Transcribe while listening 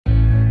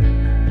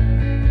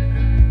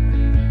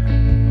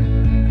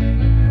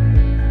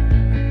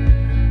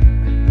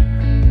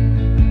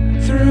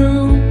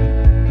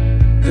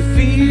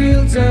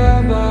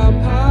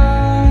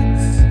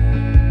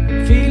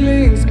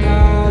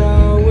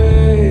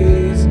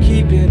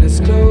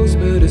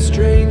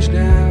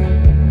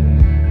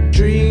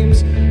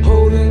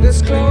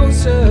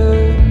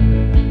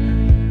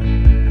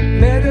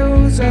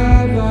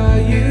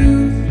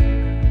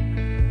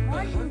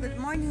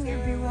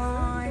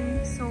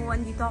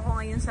ako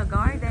ngayon sa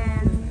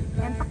garden.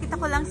 And pakita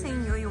ko lang sa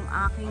inyo yung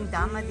aking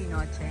Dama de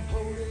Noche.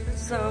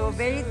 So,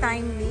 very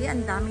timely.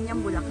 Ang dami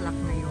niyang bulaklak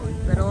ngayon.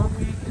 Pero,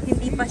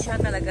 hindi pa siya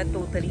talaga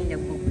totally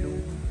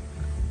nag-bloom.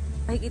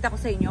 Makikita ko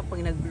sa inyo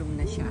pag nag-bloom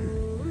na siya.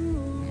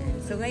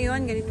 So,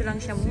 ngayon, ganito lang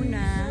siya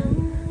muna.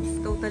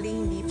 Totally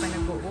hindi pa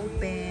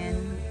nag-open.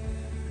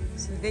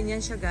 So,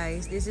 ganyan siya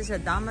guys. This is a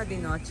Dama de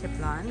Noche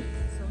plant.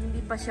 So, hindi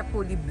pa siya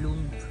fully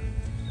bloomed.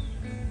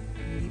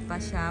 Hindi pa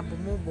siya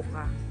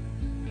bumubuka.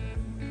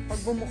 Pag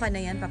bumuka na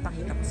yan,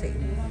 papakita ko sa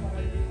inyo.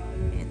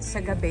 At sa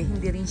gabi,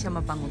 hindi rin siya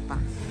mabango pa.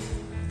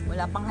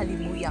 Wala pang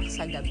halimuyak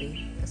sa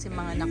gabi. Kasi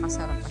mga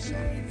nakasara pa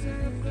siya.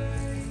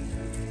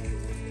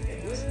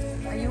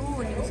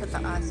 Ayun, yung sa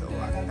taas. O,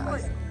 ang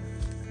taas.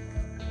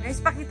 Guys,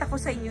 pakita ko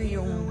sa inyo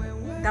yung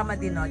Dama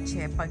de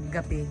Noche pag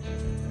gabi.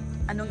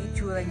 Anong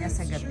itsura niya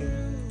sa gabi.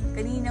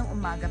 Kaninang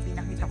umaga,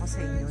 pinakita ko sa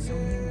inyo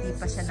yung hindi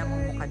pa siya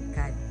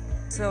namumukadkad.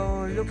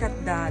 So, look at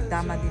the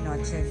Dama de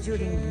Noche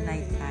during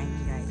night time,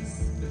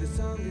 guys.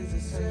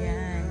 So,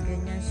 yan.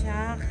 Ganyan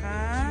siya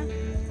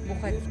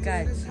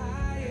ka-bukadkad.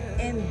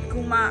 And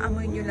kung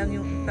maamoy nyo lang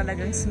yung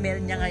talagang smell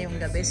niya ngayong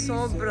gabi,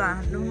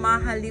 sobra,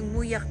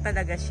 lumahalimuyak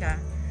talaga siya.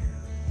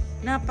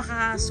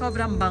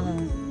 Sobrang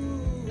bango.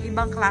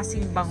 Ibang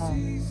klaseng bango.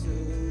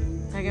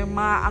 Talagang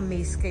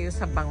ma-amaze kayo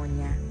sa bango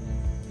niya.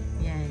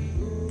 Yan.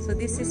 So,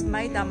 this is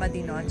my Dama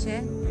de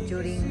Noche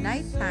during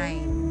night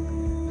time.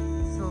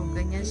 So,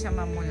 ganyan siya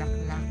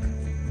mamulaklak.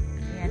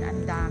 Yan,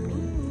 ang dami.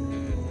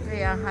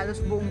 Kaya halos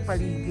buong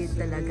paligid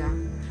talaga.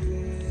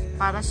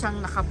 Para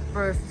siyang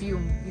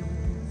naka-perfume yung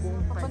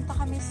buong paligid. Papunta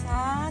kami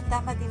sa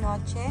Dama de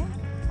Noche.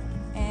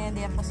 And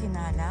yan po si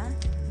Nala.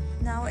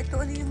 Now, ito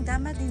ulit yung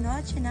Dama de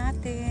Noche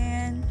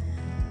natin.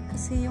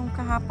 Kasi yung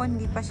kahapon,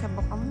 hindi pa siya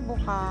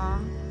bukang-buka.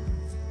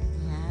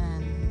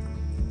 Yan.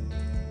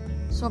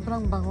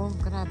 Sobrang bango.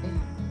 Grabe.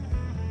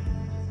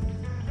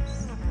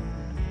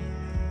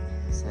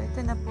 So,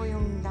 ito na po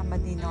yung Dama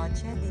de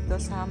Noche dito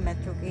sa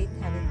Metro Gate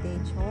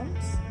Heritage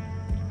Homes.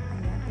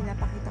 Ayan,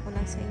 pinapakita ko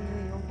lang sa inyo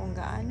yung kung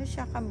gaano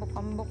siya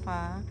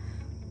kabukang-buka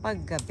pag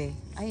gabi.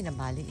 Ay,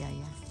 nabali,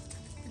 Yaya.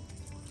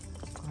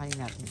 Kuhanin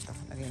natin ito.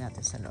 Lagay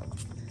natin sa loob.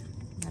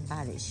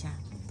 Nabali siya.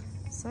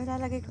 So,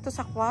 ilalagay ko to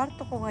sa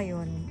kwarto ko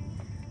ngayon.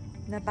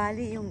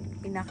 Nabali yung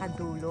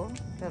pinakadulo.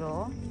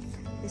 Pero,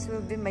 this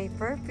will be my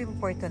perfume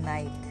for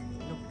tonight.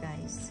 Look,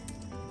 guys.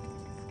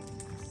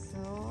 So,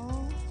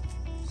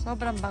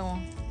 sobrang bango.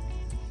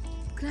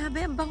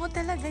 Grabe, ang bango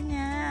talaga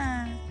niya.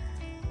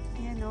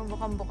 Yan, o.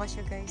 Bukang-buka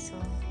siya, guys. So,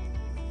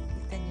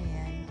 kita nyo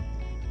yan.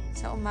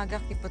 Sa umaga,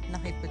 kipot na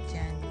kipot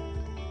yan.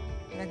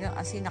 Talagang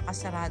as in,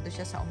 nakasarado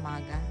siya sa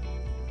umaga.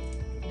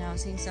 Now,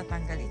 since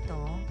natanggal ito,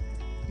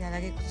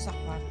 ilalagay ko sa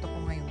kwarto ko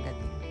ngayong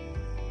gabi.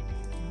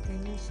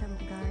 Ganyan siya,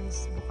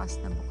 guys. Bukas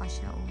na bukas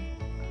siya, oh.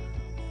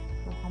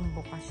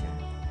 Bukang-buka siya.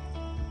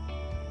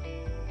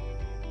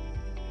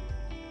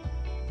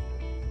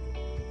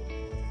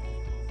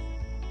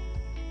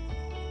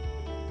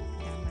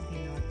 Dama de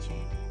Noche.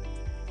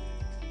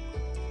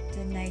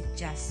 The night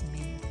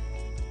Jasmin.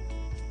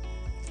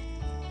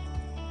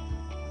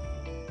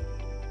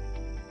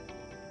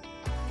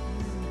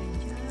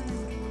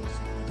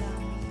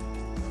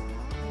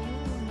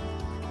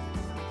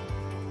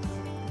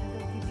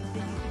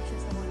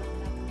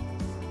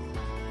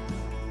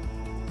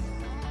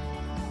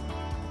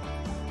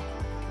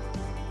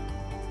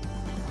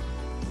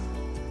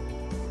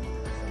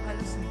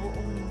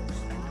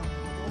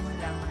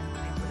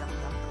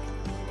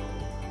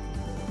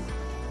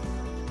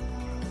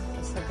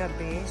 Sa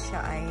gabi, siya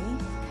ay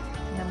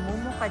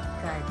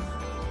namumukadkad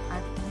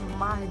at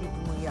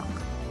mahaligmuyak.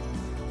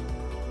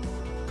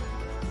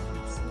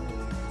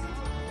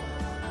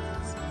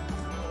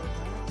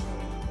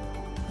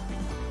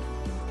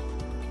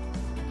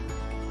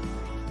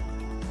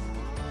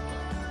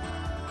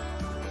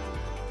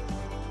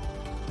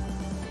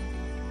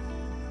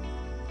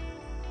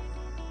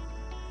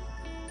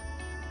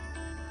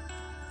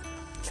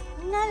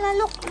 Nala,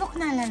 look,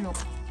 Nala, look.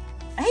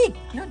 Ay,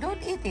 no,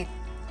 don't eat it.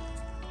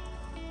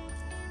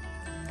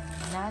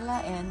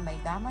 Nala and my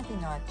Dama de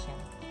Noche.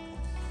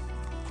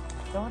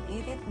 Don't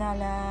eat it,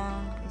 Nala.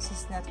 This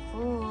is not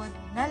food.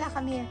 Nala,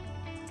 come here.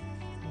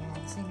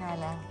 Ayan, si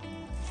Nala.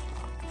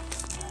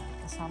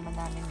 Kasama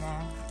namin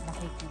na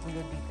nakikigulo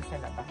dito sa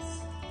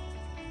labas.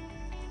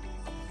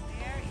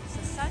 There is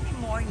a sunny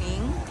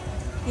morning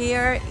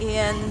here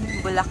in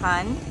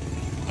Bulacan.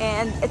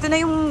 And ito na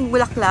yung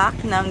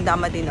bulaklak ng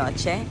Dama de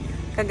Noche.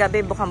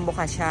 Kagabi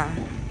bukang-buka siya.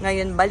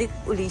 Ngayon balik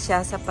uli siya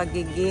sa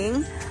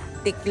pagiging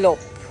tiklop.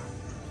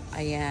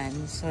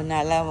 Ayan. So,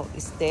 Nala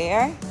is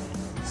there.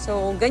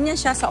 So, ganyan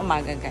siya sa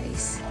umaga,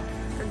 guys.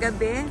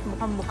 Kagabi,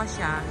 bukang-buka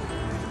siya.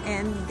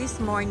 And this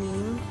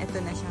morning, ito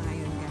na siya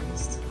ngayon,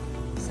 guys.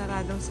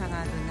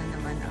 Saradong-sarado na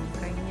naman ang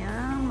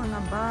kanyang mga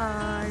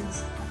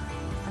buds.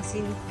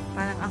 Kasi,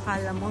 parang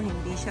akala mo,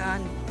 hindi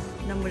siya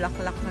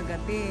namulaklak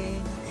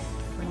kagabi.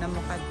 O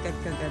namukadkad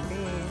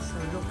kagabi. So,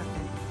 look at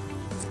it.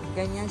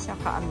 Ganyan siya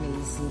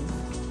ka-amazing.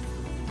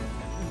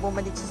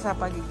 Bumalik siya sa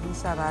pagiging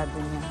sarado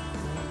niya.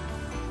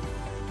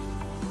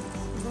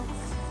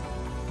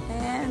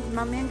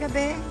 mamayang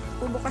gabi,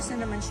 bubukas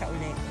na naman siya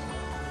ulit.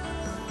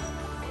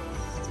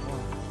 So,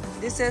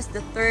 this is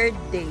the third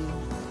day.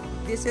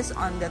 This is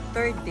on the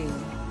third day.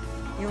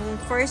 Yung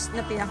first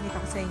na pinakita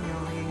ko sa inyo,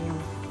 yun yung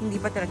hindi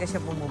pa talaga siya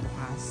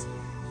bumubukas.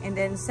 And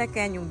then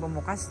second, yung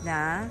bumukas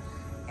na.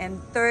 And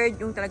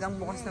third, yung talagang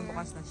bukas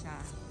na siya.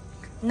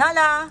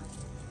 Nala!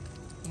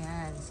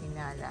 Yan, si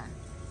Nala.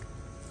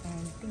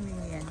 And tingnan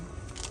nyo yan.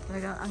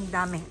 Talagang ang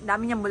dami.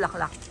 Dami niyang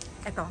bulaklak.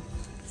 Ito,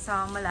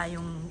 sa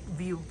malayong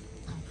view.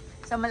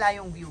 Sa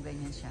malayong view,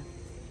 ganyan siya.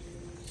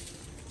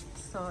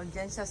 So,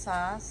 dyan siya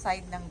sa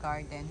side ng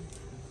garden.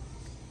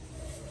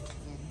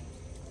 Yan.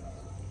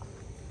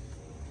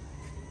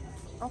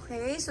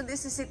 Okay, so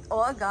this is it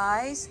all,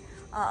 guys.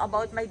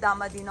 About my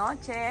Dama de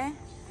Noche.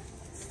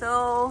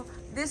 So,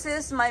 this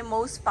is my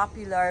most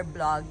popular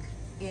vlog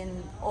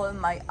in all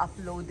my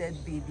uploaded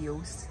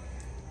videos.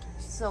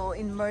 So,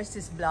 in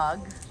Mercy's vlog.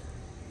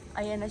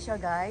 Ayan na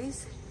siya,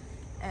 guys.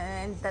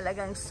 And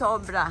talagang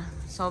sobra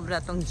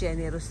tong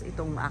generous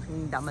itong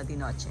aking Dama de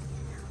Noche.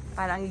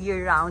 Parang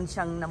year-round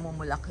siyang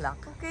namumulaklak.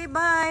 Okay,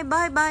 bye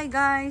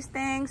guys.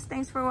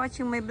 Thanks for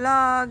watching my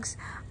vlogs.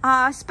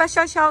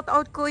 Special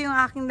shout-out ko yung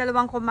aking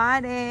dalawang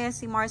kumare,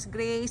 si Mars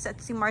Grace at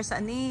si Mars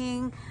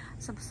Aning.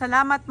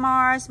 Salamat,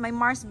 Mars, my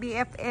Mars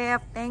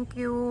BFF. Thank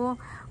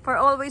you for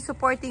always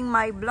supporting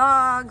my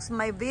vlogs,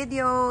 my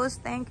videos.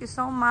 Thank you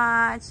so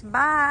much.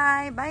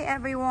 Bye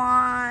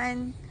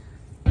everyone.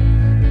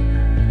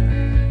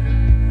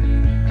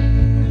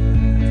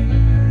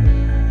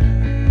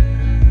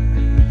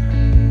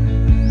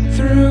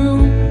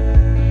 Through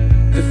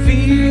the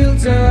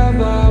fields of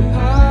our